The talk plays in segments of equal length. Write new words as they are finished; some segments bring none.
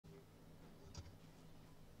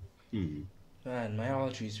Man, my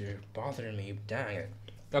allergies are bothering me. Dang it.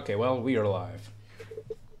 Okay, well, we are live.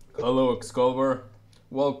 Hello, Excalibur.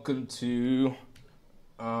 Welcome to,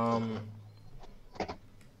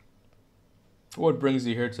 what brings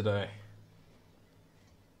you here today?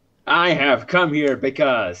 I have come here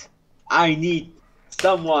because I need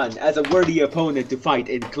someone as a worthy opponent to fight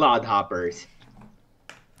in Clodhoppers.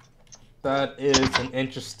 That is an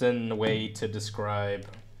interesting way to describe.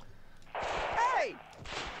 Hey!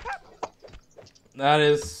 That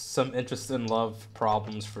is some interesting love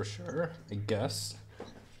problems for sure, I guess.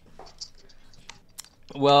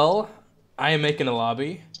 Well, I am making a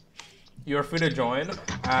lobby. You're free to join,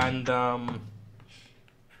 and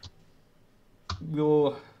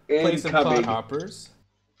we'll play some Incoming. Clodhoppers.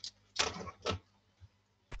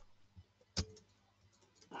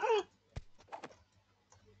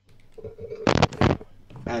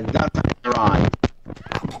 And that's right.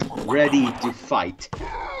 Ready to fight.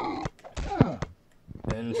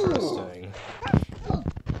 Interesting.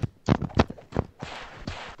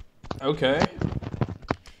 Okay.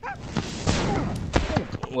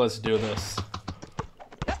 Let's do this.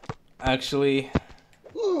 Actually,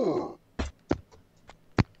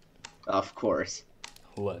 Of course.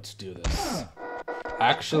 let's do this.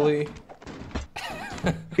 Actually,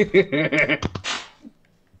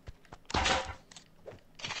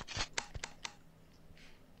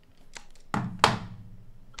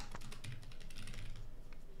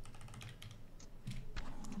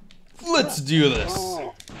 let's do this.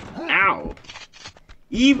 Ow!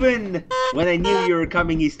 Even when I knew you were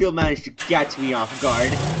coming, he still managed to catch me off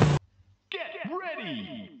guard. Get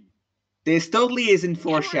ready! This totally isn't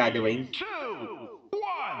foreshadowing. 2, 1,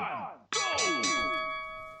 go!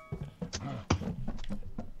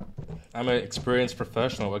 I'm an experienced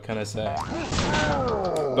professional, what can I say?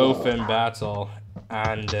 Both in battle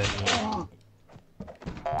and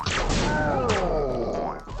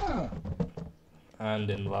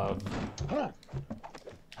in love.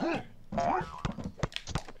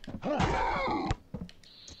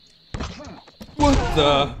 What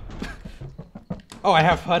the? Oh, I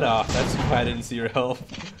have HUD off. That's why I didn't see your health.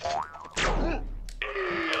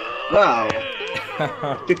 Wow.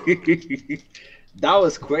 That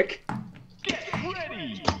was quick. Get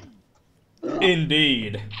ready!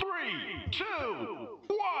 Indeed. 3, 2,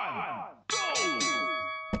 1,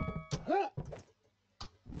 go!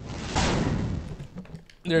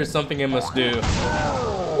 There's something I must do.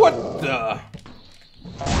 What the?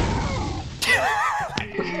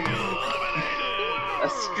 A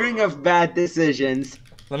string of bad decisions,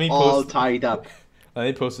 Let me all post. tied up. Let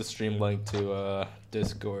me post a stream link to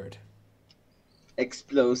Discord.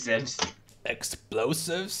 Explosives.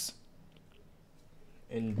 Explosives?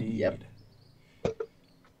 Indeed. Yep.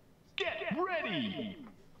 Get ready!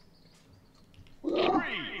 3,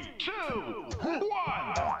 2, 1,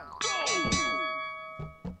 go!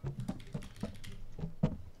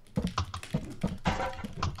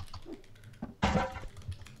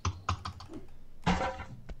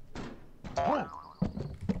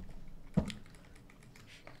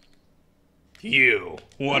 You.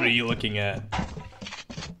 What are you looking at?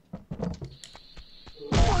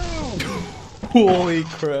 Holy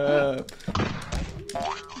crap.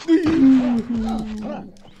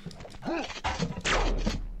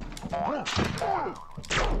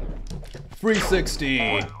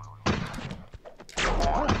 360.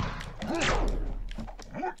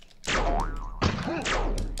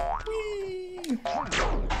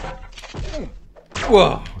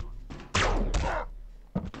 Whoa.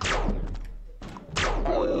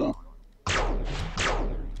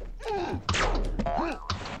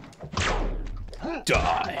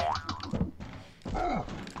 Die.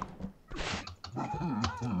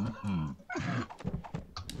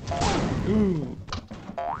 Ooh.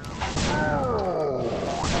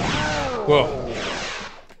 Whoa.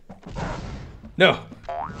 No.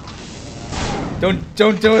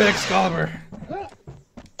 Don't do it, Excalibur.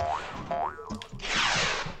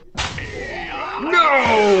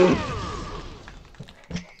 No!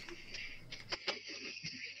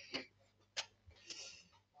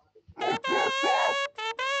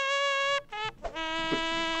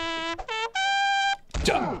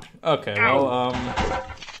 Okay, well,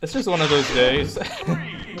 it's just one of those days.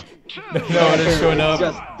 No one is showing up.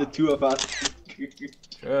 Just the two of us.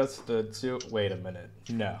 Just the two. Wait a minute.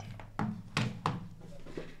 No.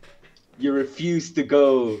 You refuse to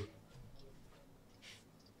go.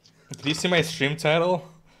 Did you see my stream title?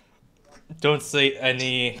 Don't say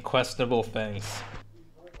any questionable things.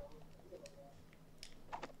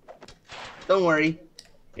 Don't worry.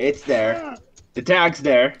 It's there. The tag's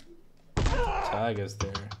there. Tag is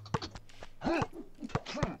there.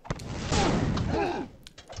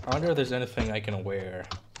 wonder if there's anything I can wear.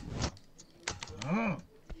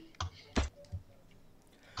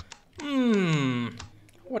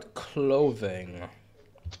 What clothing?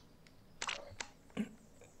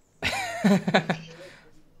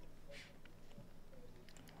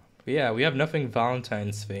 Yeah, we have nothing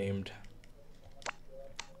Valentine's themed.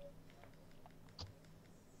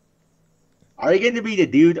 Are you gonna be the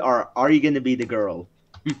dude or are you gonna be the girl?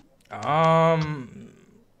 Oh,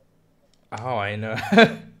 I know.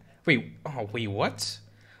 Wait, what?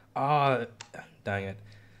 Dang it.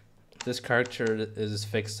 This character is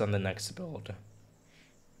fixed on the next build.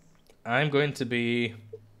 I'm going to be...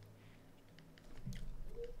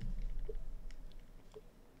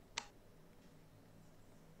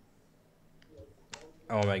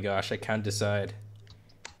 Oh my gosh, I can't decide.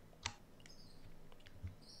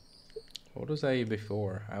 What was I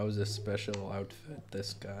before? I was a special outfit.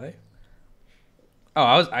 This guy? Oh,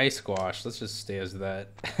 I was Ice Squash. Let's just stay as that.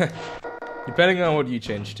 Depending on what you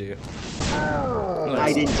change to.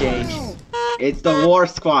 I didn't change. It's the War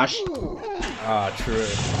Squash. Ah, true.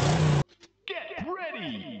 Get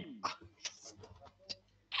ready.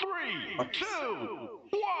 3, 2,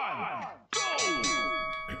 1,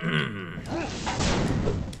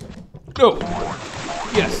 go. No!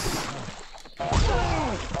 Yes!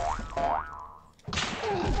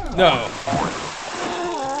 No!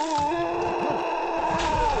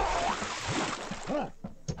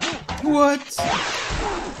 What?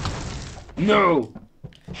 No!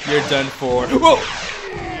 You're done for. Whoa!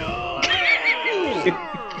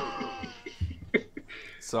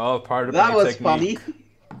 It's all part of That my was technique. funny.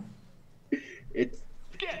 It's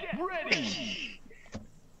Get ready.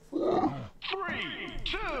 3,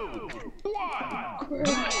 2, 1.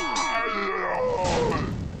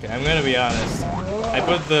 Okay, I'm gonna be honest. I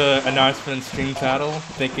put the announcement stream title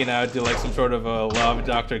thinking I would do like some sort of a Love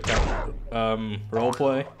Doctor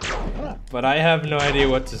roleplay, but I have no idea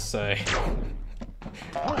what to say.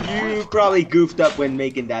 you probably goofed up when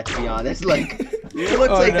making that, to be honest. Like, it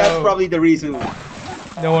looks Oh, like that's no. probably the reason.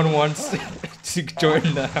 No one wants to join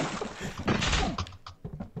that.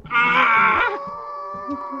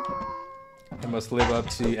 I must live up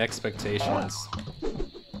to expectations.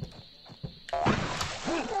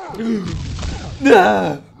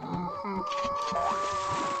 Ah!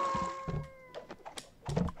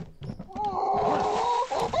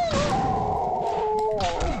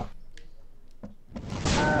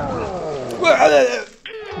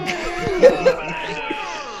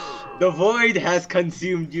 The void has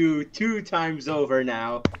consumed you 2 times over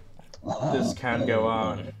now. This can't go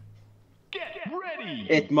on. Get ready.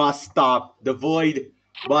 It must stop. The void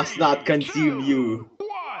must not consume you. 1,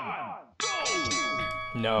 go.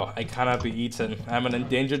 No, I cannot be eaten. I'm an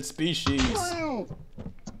endangered species.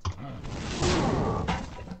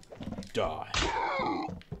 Die.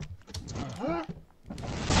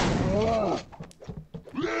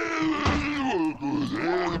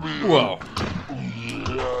 Whoa.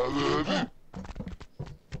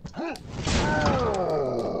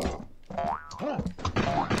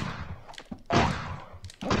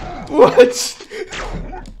 What?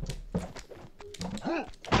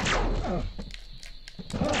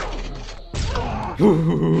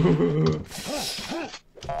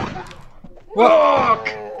 What?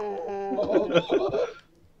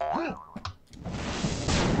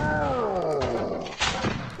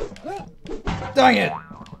 Dang it!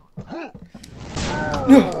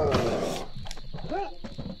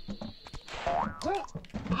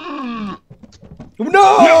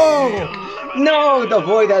 No! No, the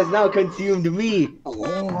void has now consumed me.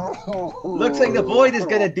 Looks like the void is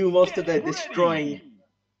gonna do most of the destroying.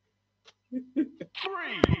 3,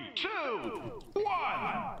 2, 1,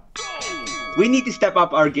 go. We need to step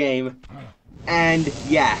up our game. And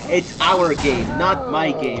yeah, it's our game, not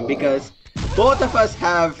my game, because both of us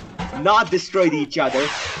have not destroyed each other.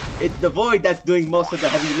 It's the void that's doing most of the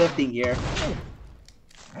heavy lifting here.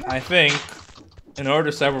 I think, in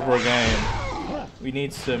order to step up our game, we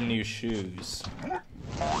need some new shoes.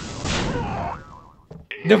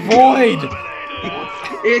 The void!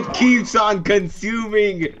 It keeps on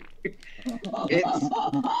consuming. It's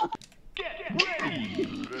Get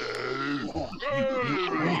ready.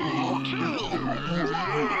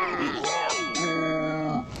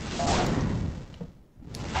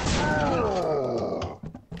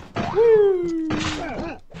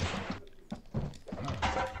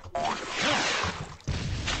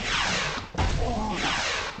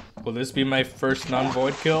 Will this be my first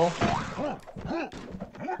non-void kill?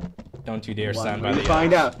 Don't you dare stand by We'll the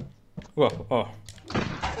find out. Whoa, oh.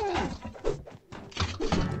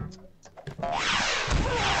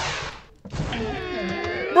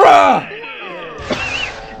 Bruh!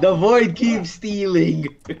 The void keeps stealing.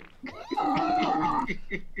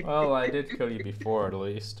 Well, I did kill you before, at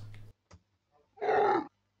least.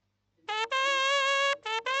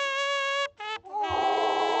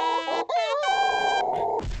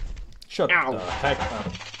 Shut Ow. the heck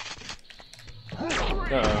up.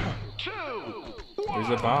 Three, Uh, two, there's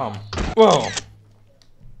a one. bomb. Whoa!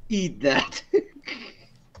 Eat that.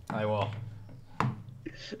 I will.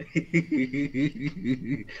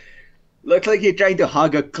 Looks like you're trying to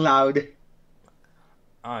hug a cloud.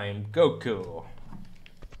 I'm Goku.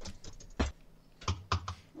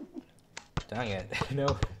 Dang it.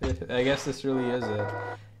 No, I guess this really is it.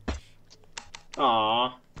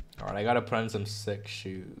 Aww. Alright, I gotta put on some sick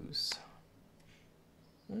shoes.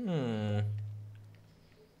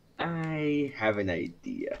 I have an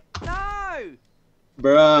idea. No!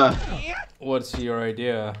 Bruh. What's your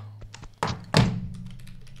idea?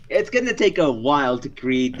 It's gonna take a while to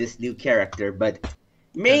create this new character, but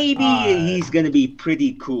maybe I- he's gonna be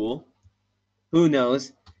pretty cool. Who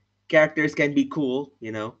knows? Characters can be cool,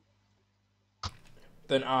 you know.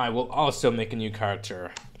 Then I will also make a new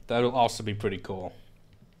character. That'll also be pretty cool.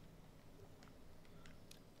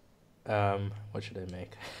 What should I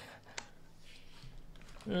make?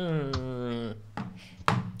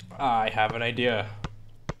 I have an idea.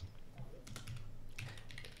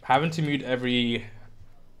 Having to mute every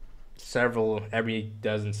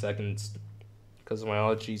dozen seconds because my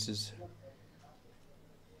allergies is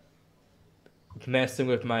messing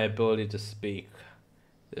with my ability to speak.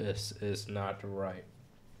 This is not right.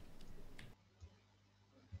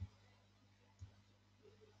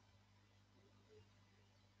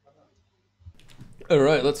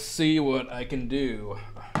 Alright, let's see what I can do.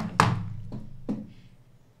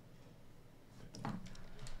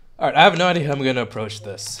 Alright, I have no idea how I'm gonna approach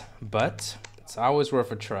this, but it's always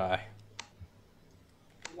worth a try.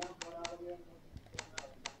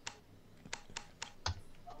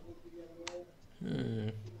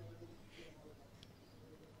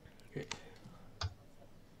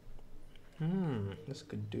 This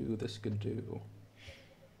could do.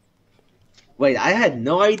 Wait, I had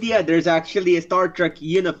no idea there's actually a Star Trek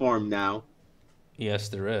uniform now. Yes,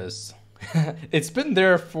 there is. It's been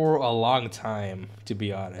there for a long time, to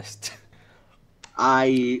be honest.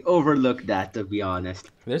 I overlooked that, to be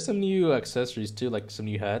honest. There's some new accessories too, like some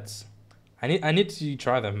new hats. I need to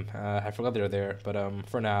try them. I forgot they were there, but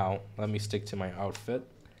for now, let me stick to my outfit.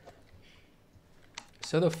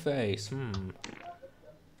 So the face,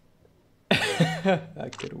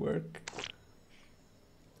 that could work.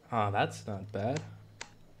 Oh, that's not bad.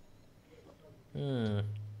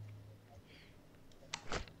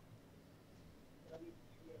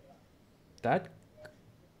 That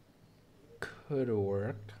could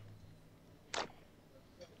work.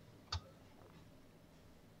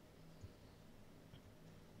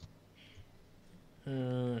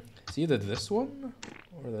 It's either this one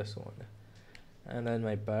or this one. And then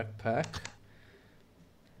my backpack.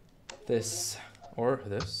 This or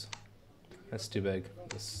this. That's too big.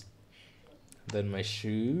 This. Then my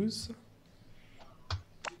shoes.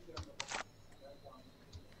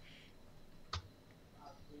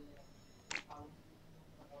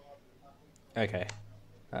 Okay.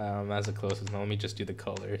 That's the closest. Now let me just do the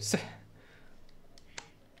colors.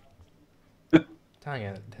 Dang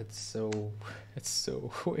it, it's so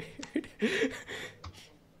weird.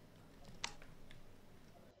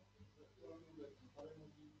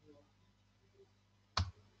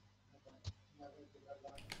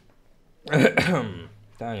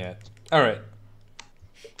 Dang it. Alright.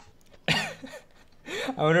 I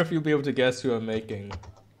wonder if you'll be able to guess who I'm making.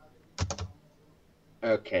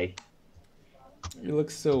 Okay. You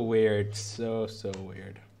look so weird. So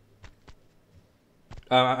weird.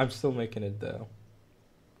 I'm still making it though.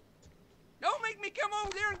 Don't make me come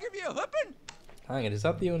over there and give you a whooping! Dang it, is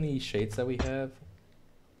that the only shades that we have?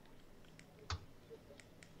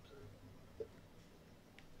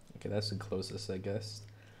 Okay, that's the closest, I guess.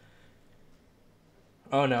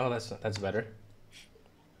 Oh no, that's better.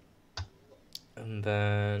 And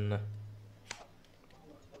then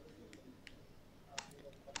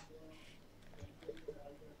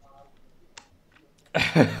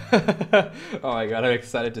oh my god, I'm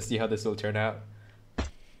excited to see how this will turn out.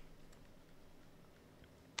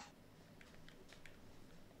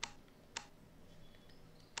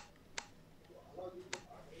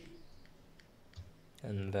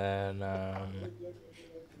 And then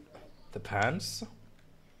the pants.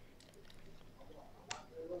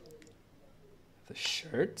 The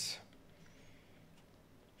shirt.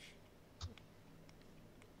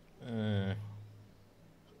 The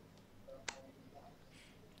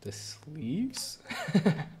sleeves.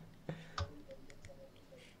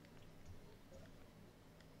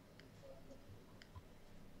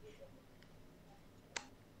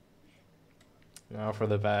 Now for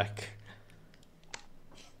the back.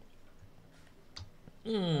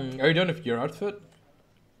 Are you done with your outfit?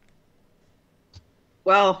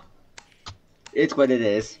 Well, it's what it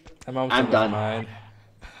is. I'm done. Mine.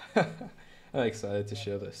 I'm excited to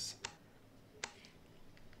show this.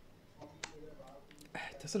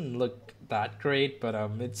 It doesn't look that great, but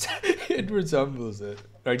it's it resembles it.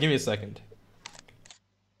 Alright, give me a second.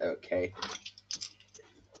 Okay.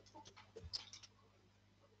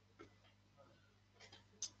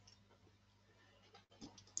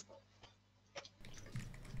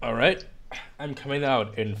 Alright, I'm coming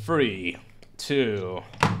out in 3, 2.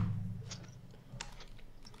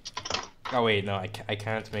 Oh wait, no, I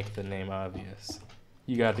can't make the name obvious.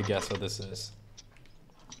 You got to guess what this is.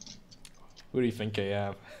 Who do you think I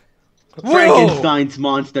am? Frankenstein's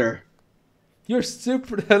monster. You're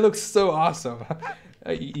super. That looks so awesome.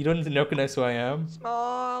 You don't recognize who I am?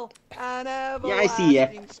 Smile, an Yeah, I see ya.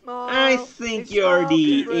 everlasting smile. I think If you're smile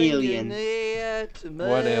the can bring you alien. near to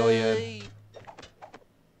What me. alien?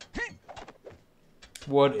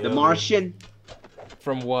 What? The alien? Martian.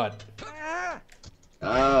 From what?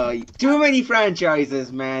 Ah, Too many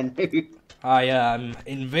franchises, man. I am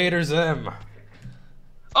Invader Zim.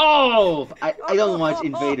 Oh, I don't watch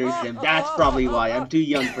Invader Zim. That's probably why. I'm too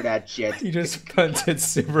young for that shit. You just punted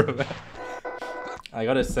Superman. I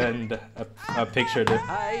gotta send a picture to.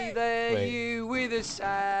 Hey there, Wait. you with a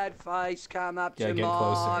sad face, come up Yeah, to get my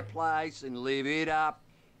closer. place and live it up.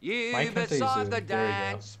 You Why can't they beside zoom? the There we go.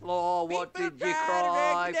 dance floor, what did you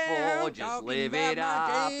cry for? Just live it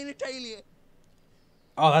up.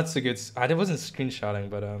 Oh, that's a good. I wasn't screenshotting,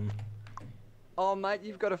 but Oh mate,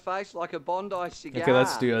 you've got a face like a Bondi cigar. Okay,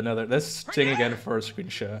 let's do another. Let's sing again for a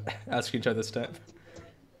screenshot. I'll screenshot this time.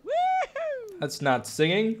 Woohoo! That's not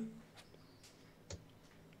singing.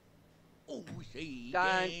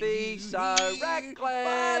 Don't be so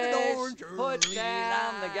reckless. Put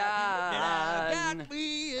down the gun.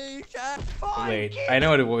 Wait, I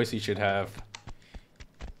know what voice you should have.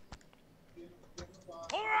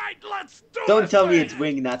 All right, let's do it. Don't tell me then. it's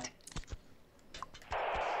Wingnut.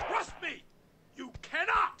 Trust me. You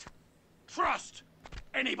cannot trust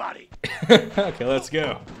anybody. Okay, let's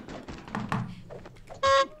go.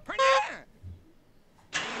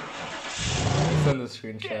 Send the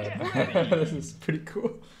screenshot. This is pretty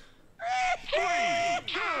cool. 3,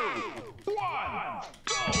 2, 1,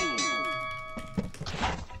 go.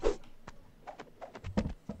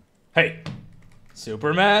 Hey,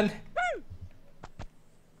 Superman.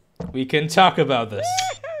 We can talk about this.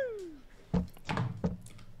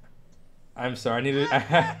 I'm sorry, I need to.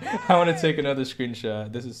 I want to take another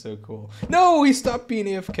screenshot. This is so cool. No, he stopped being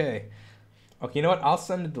AFK. Okay, you know what? I'll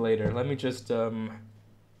send it later. Let me just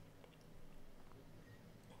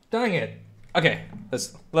Dang it. Okay,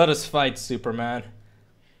 let us fight, Superman.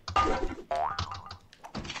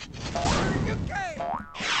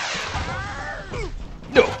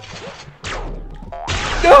 No.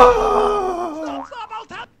 No.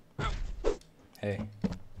 Hey.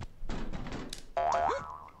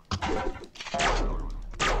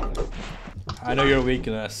 I know your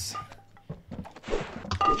weakness.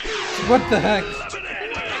 What the heck?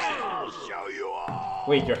 I'll show you all.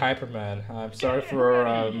 Wait, you're Hyperman. I'm sorry for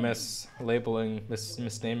mislabeling,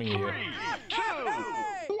 misnaming you. 3, 2,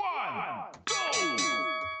 1, go.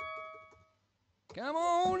 Come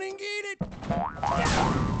on and get it.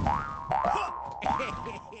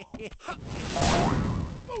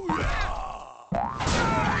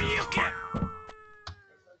 You can.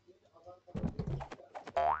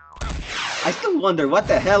 I still wonder what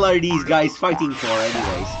the hell are these guys fighting for,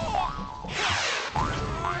 anyways.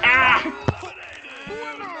 Ah!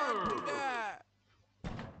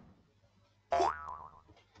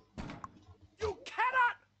 You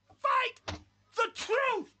cannot fight the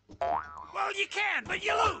truth. Well, you can, but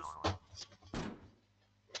you lose.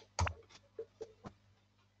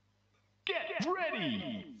 Get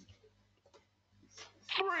ready.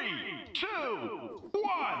 3, 2,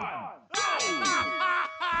 1,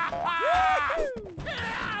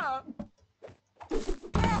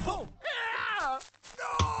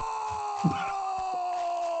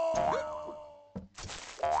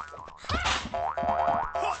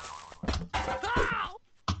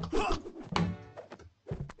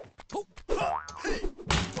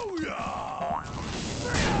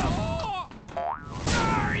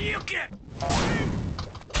 You get.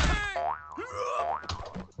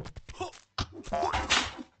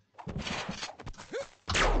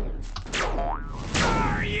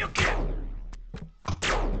 You get.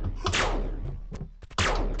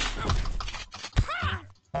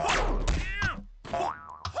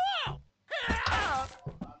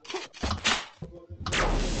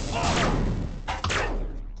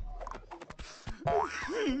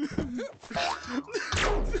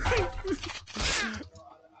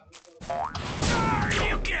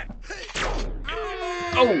 You get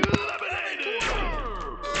Oh!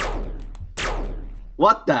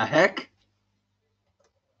 What the heck?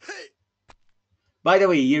 By the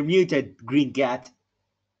way, you're muted, Green Cat.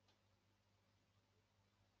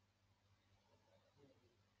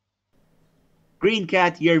 Green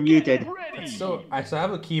Cat, you're muted. So I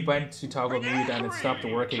have a keybind to toggle mute and it stopped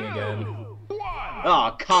working again.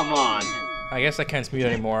 Oh, come on. I guess I can't mute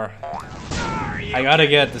anymore. I gotta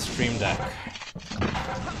get the stream deck.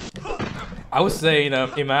 I was saying,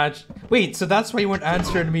 imagine. Wait, so that's why you weren't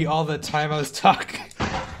answering me all the time I was talking?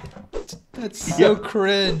 That's so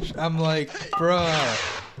cringe. I'm like, bruh.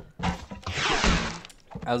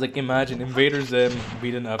 I was like, imagine Invader Zim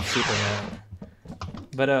beating up Superman.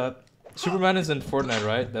 But Superman is in Fortnite,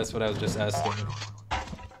 right? That's what I was just asking.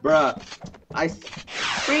 Bruh, I'm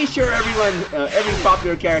pretty sure every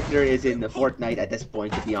popular character is in the Fortnite at this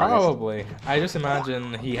point, to be honest. Probably. I just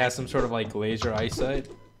imagine he has some sort of like laser eyesight.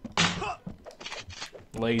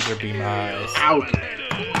 Laser beam eyes. Out.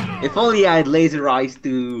 If only I had laser eyes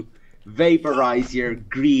to vaporize your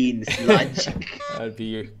green sludge. That'd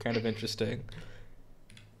be kind of interesting.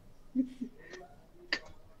 This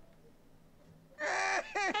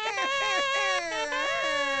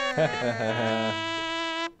is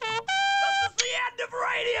the end of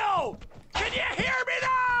radio! Can you hear me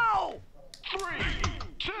now? 3,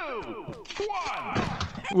 2,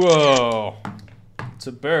 1. Whoa! It's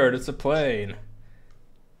a bird. It's a plane.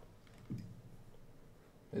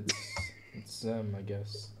 It's them, I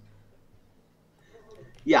guess.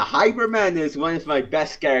 Yeah, Hyperman is one of my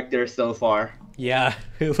best characters so far. Yeah,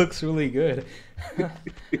 it looks really good.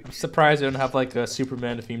 I'm surprised I don't have like a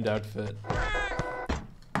Superman themed outfit.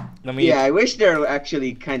 I mean, Yeah, I wish there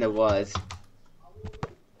actually kind of was.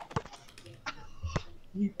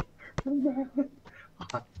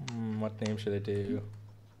 what name should I do?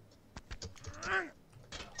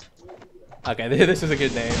 Okay, this is a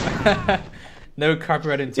good name. No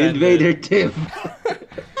copyright intended. Invader Tim.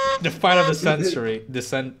 The fight of the century. The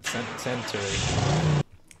century.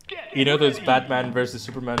 You know those Batman versus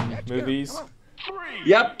Superman movies?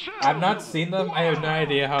 Yep. I've not seen them. I have no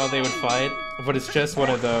idea how they would fight, but it's just one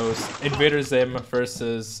of those. Invader Zim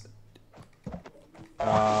versus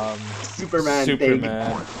Superman.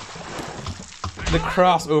 Superman. The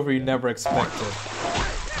crossover you never expected.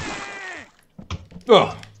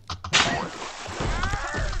 Oh,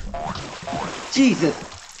 Jesus.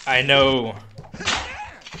 I know.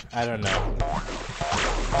 I don't know.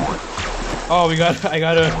 Oh, I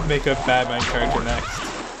gotta make a Batman character next.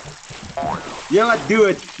 You know what? Do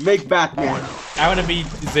it. Make Batman. I wanna be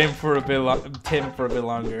Zim for a bit, Tim for a bit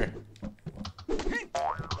longer.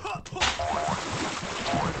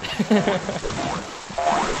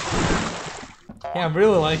 Yeah, I'm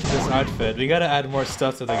really liking this outfit. We gotta add more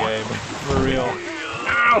stuff to the game, for real.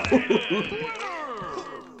 Ow!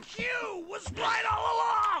 You was right all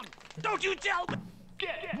along! Don't you tell me!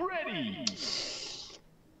 Get ready!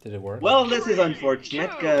 Did it work? Well, this is unfortunate,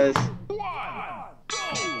 because...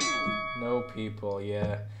 No people,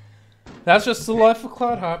 yeah. That's just the life of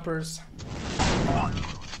Clodhoppers.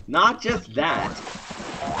 Not just that.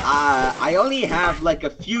 I only have like a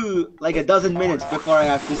dozen minutes before I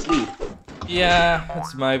have to sleep. Yeah,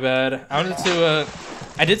 that's my bad. I wanted to,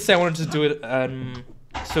 I did say I wanted to do it,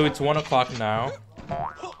 so it's 1 o'clock now.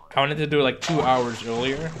 I wanted to do it like 2 hours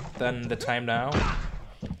earlier than the time now.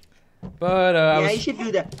 But, you should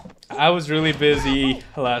do that. I was really busy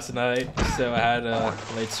last night, so I had a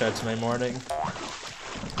late start to my morning.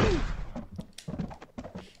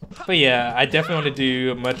 But yeah, I definitely want to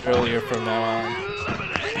do much earlier from now on.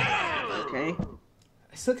 Okay.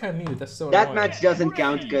 I still can't mute, that's so That annoying. match doesn't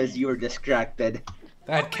count because you were distracted.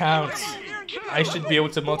 That counts. I should be able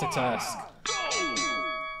to multitask.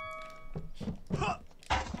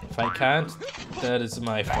 If I can't, that is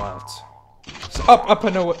my fault. So up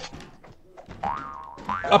and away.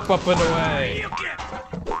 Up and away.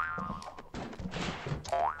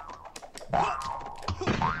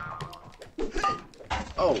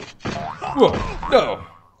 Oh. Whoa, no.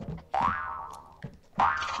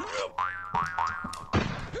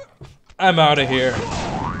 I'm out of here.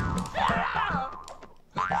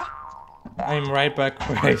 I'm right back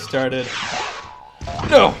where I started.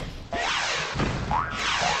 No!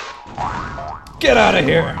 Get out of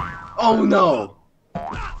here! Oh no!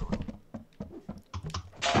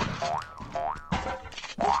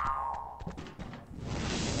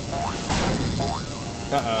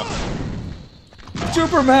 Uh-oh.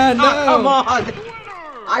 Superman, no! Oh, come on!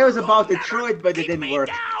 I was about to throw it, but it didn't work.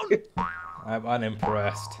 I'm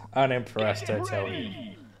unimpressed. Unimpressed, I tell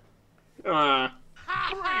you. Three,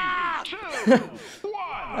 two,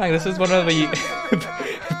 one. Like, this is one of the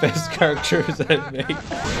best characters I've made.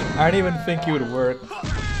 I didn't even think he would work.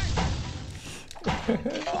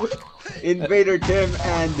 Invader Tim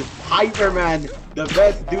and Hyperman, the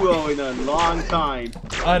best duo in a long time.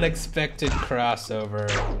 Unexpected crossover.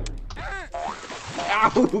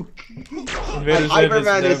 Ow! Invader And Zim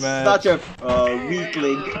Hyperman no is match. such a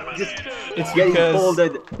weakling. Just It's getting because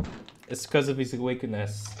folded. it's because of his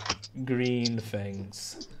weakness. Green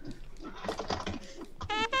things.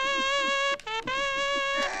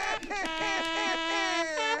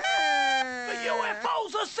 The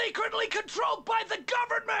UFOs are secretly controlled by the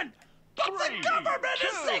government! But the government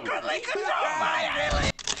is secretly controlled by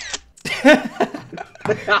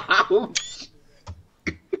aliens! Ouch.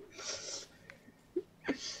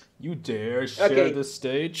 You dare share Okay. the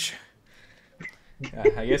stage? Yeah,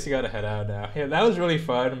 I guess you gotta head out now. Yeah, that was really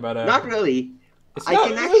fun, but Not really. it's I not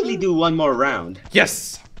can really- actually do one more round.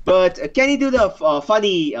 Yes. But can you do the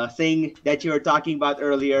funny thing that you were talking about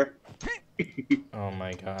earlier? Oh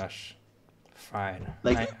my gosh. Fine.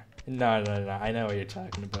 Like- no. I know what you're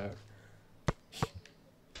talking about.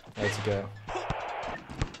 Let's go.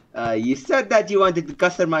 You said that you wanted to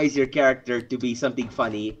customize your character to be something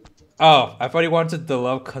funny. Oh, I thought he wanted the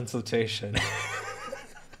love consultation.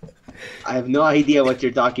 I have no idea what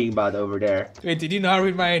you're talking about over there. Wait, did you not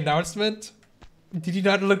read my announcement? Did you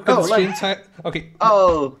not look at Oh, the screen like- time? Okay.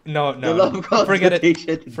 Oh, No. the love Forget it.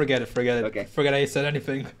 consultation. Forget it. Okay. Forget I said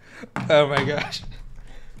anything. Oh my gosh.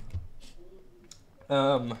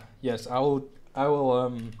 Yes, I will,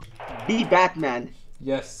 Be Batman.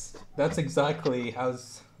 yes, that's exactly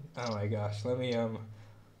how's, oh my gosh, let me, what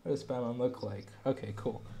does Batman look like? Okay,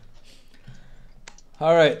 cool.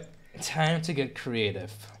 Alright, time to get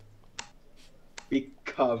creative.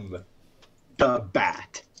 Become the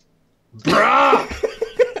Bat. Bruh!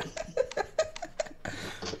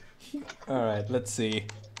 Alright, let's see.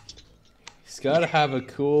 He's gotta have a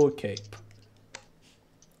cool cape.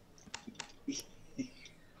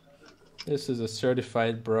 This is a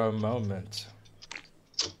certified bro moment.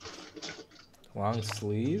 Long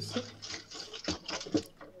sleeves.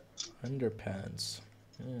 Underpants.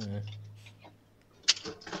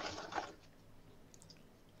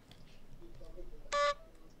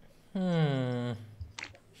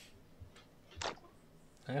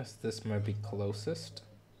 I guess this might be closest.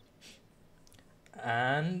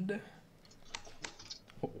 And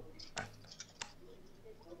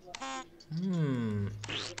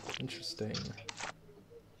interesting.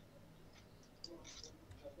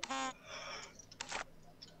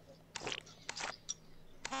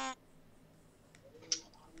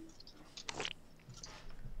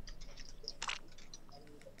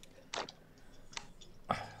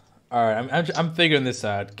 All right, I'm figuring this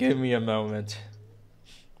out. Give me a moment.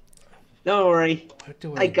 Don't worry, What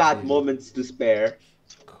do I got do? moments to spare.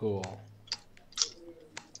 Cool.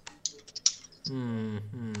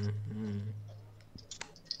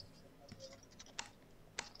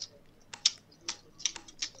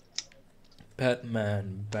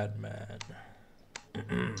 Batman.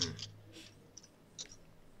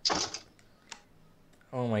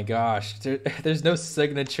 Oh my gosh, there's no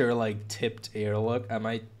signature like tipped ear look. I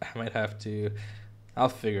might have to. I'll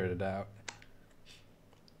figure it out.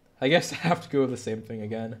 I guess I have to go with the same thing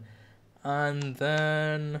again, and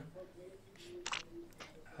then.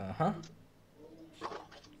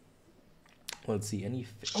 Let's see any.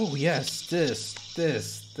 Oh yes, this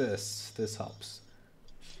helps.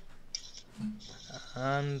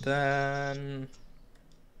 And then.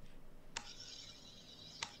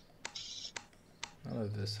 None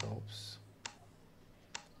of this helps.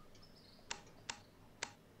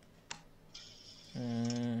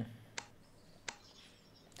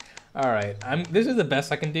 All right, this is the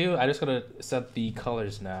best I can do. I just gotta set the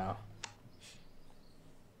colors now.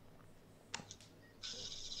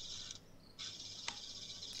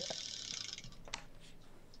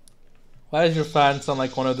 Why does your fan sound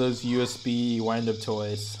like one of those USB wind-up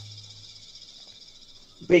toys?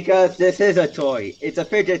 Because this is a toy. It's a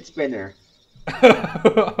fidget spinner.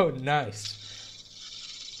 Oh, nice.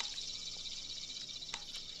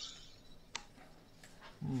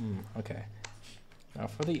 Okay. Now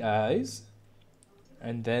for the eyes.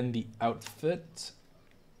 And then the outfit.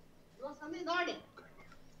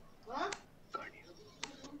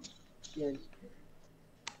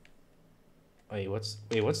 Wait,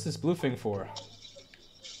 what's this blue thing for?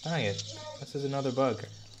 Dang it. This is another bug.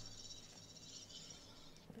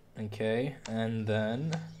 Okay, and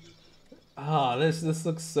then this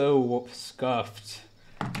looks so scuffed.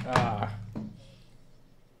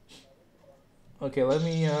 Okay, let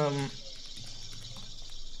me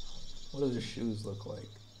What do the shoes look like?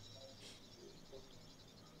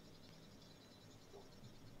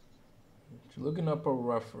 Looking up a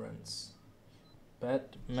reference.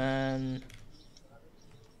 Batman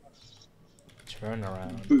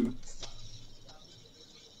turnaround. Boots.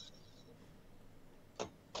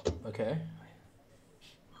 Okay.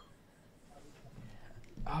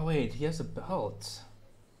 Oh wait, he has a belt.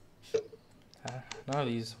 None of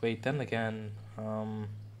these. Wait, then again, I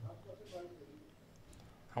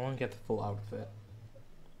want to get the full outfit.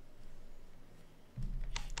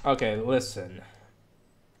 Okay, listen.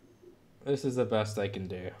 This is the best I can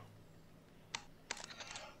do.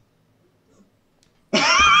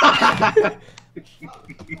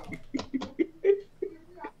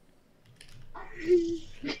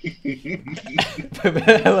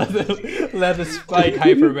 Let us fight,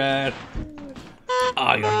 Hyperman.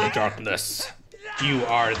 I am the darkness. You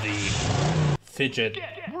are the fidget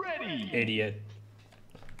idiot.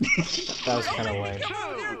 That was kind of lame.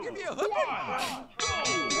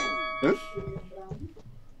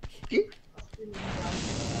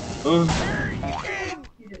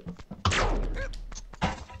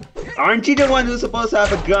 Aren't you the one who's supposed to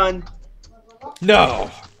have a gun? No,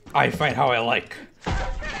 I fight how I like.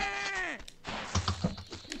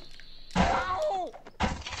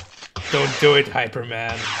 Don't do it,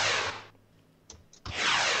 Hyperman.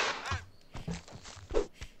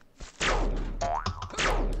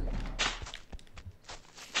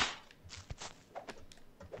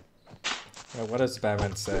 What does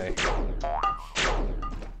Batman say?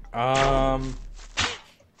 I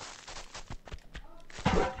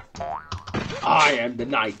am the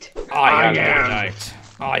knight. I am the knight.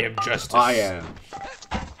 I am justice. I am.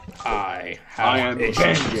 I have I am issues.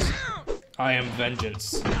 vengeance. I am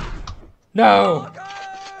vengeance. No!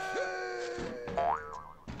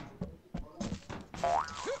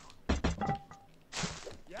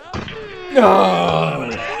 No!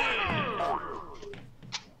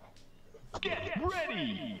 Get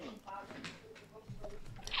ready.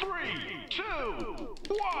 3, 2,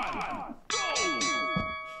 1, go!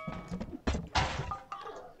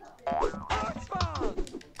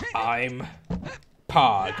 I'm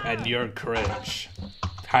Pog and you're cringe.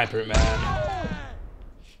 Hyperman.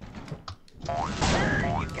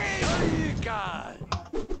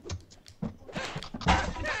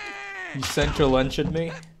 You sent your lunch at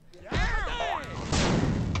me?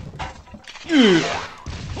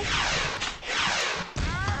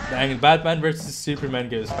 Dang, Batman versus Superman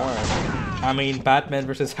goes hard. I mean, Batman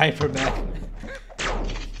versus Hyperman.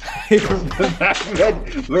 Hyperman. Batman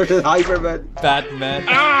versus Hyperman. Batman.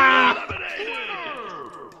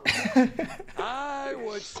 I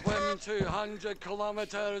would swim 200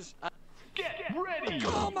 kilometers. Get ready.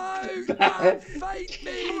 Come out and fight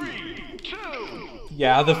me. 3, 2,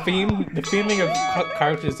 Yeah, the theming of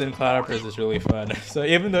characters in Clodhoppers is really fun. So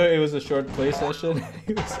even though it was a short play session,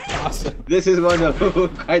 it was awesome. This is one of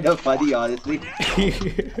kind of funny, honestly.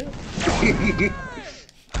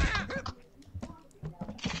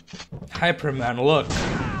 Hyperman, look.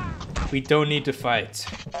 We don't need to fight.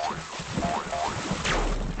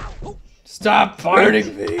 Stop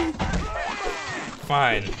hurting me!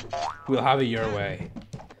 Fine. We'll have it your way.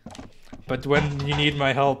 But when you need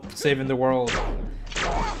my help saving the world,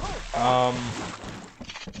 I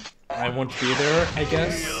won't be there, I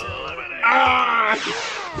guess.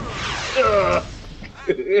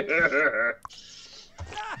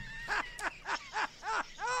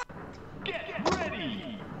 get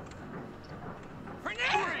ready. 3,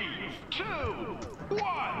 2, 1,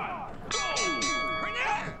 go!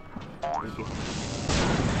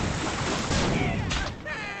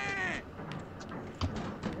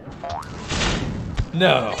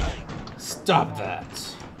 No. Stop that.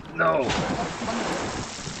 No.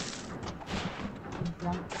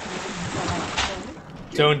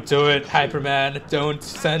 Don't do it, Hyperman. Don't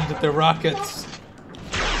send the rockets.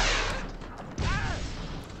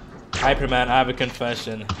 Hyperman, I have a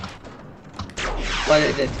confession. What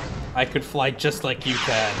is it? I could fly just like you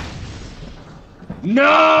can.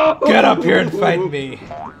 No! Get up here and fight me.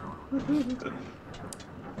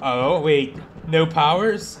 Oh, wait. No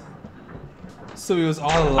powers? So he was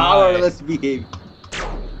all alive. Powerless being.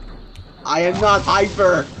 I am not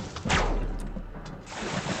hyper.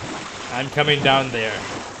 I'm coming down there.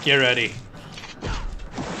 Get ready.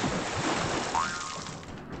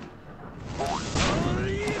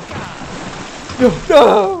 No!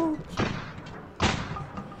 No!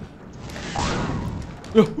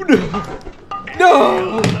 No!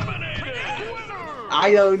 No!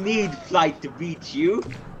 I don't need flight to beat you.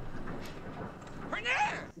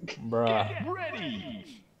 Bruh. Get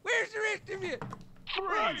ready. Where's the rest of you?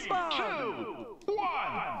 3, 2, 1,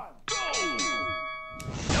 go!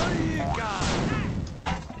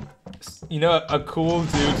 You know, a cool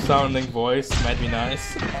dude sounding voice might be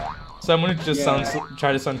nice. Someone who just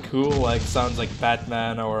try to sound cool, like sounds like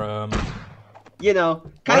Batman or You know,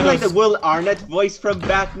 kind of like the Will Arnett voice from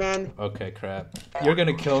Batman. Okay, crap. You're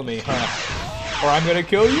gonna kill me, huh? Or I'm gonna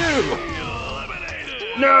kill you!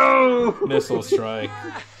 No! Missile strike.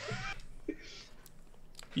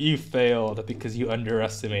 You failed because you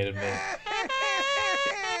underestimated me.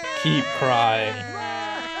 Keep crying.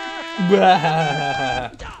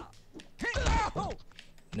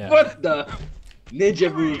 No. What the? Ninja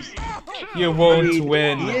moves. You won't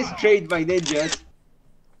win. He is trained by ninjas.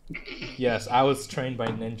 Yes, I was trained by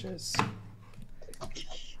ninjas.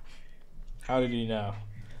 How did you know?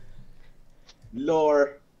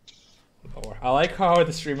 Lore. Lore. I like how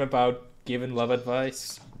the stream about giving love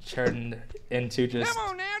advice turned into just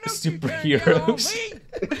superheroes.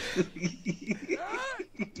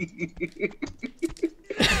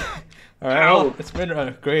 Alright, well, it's been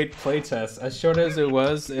a great playtest. As short as it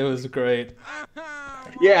was great.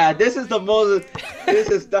 Yeah, this is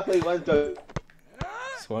definitely one of the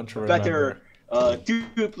better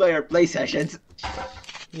two-player play sessions.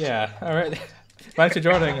 Yeah, alright. Thanks for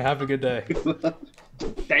joining. Have a good day.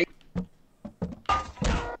 Thanks.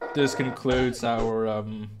 This concludes our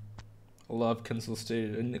love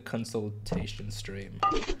consultation stream.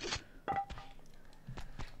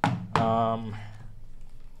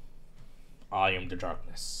 I am the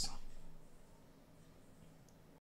darkness.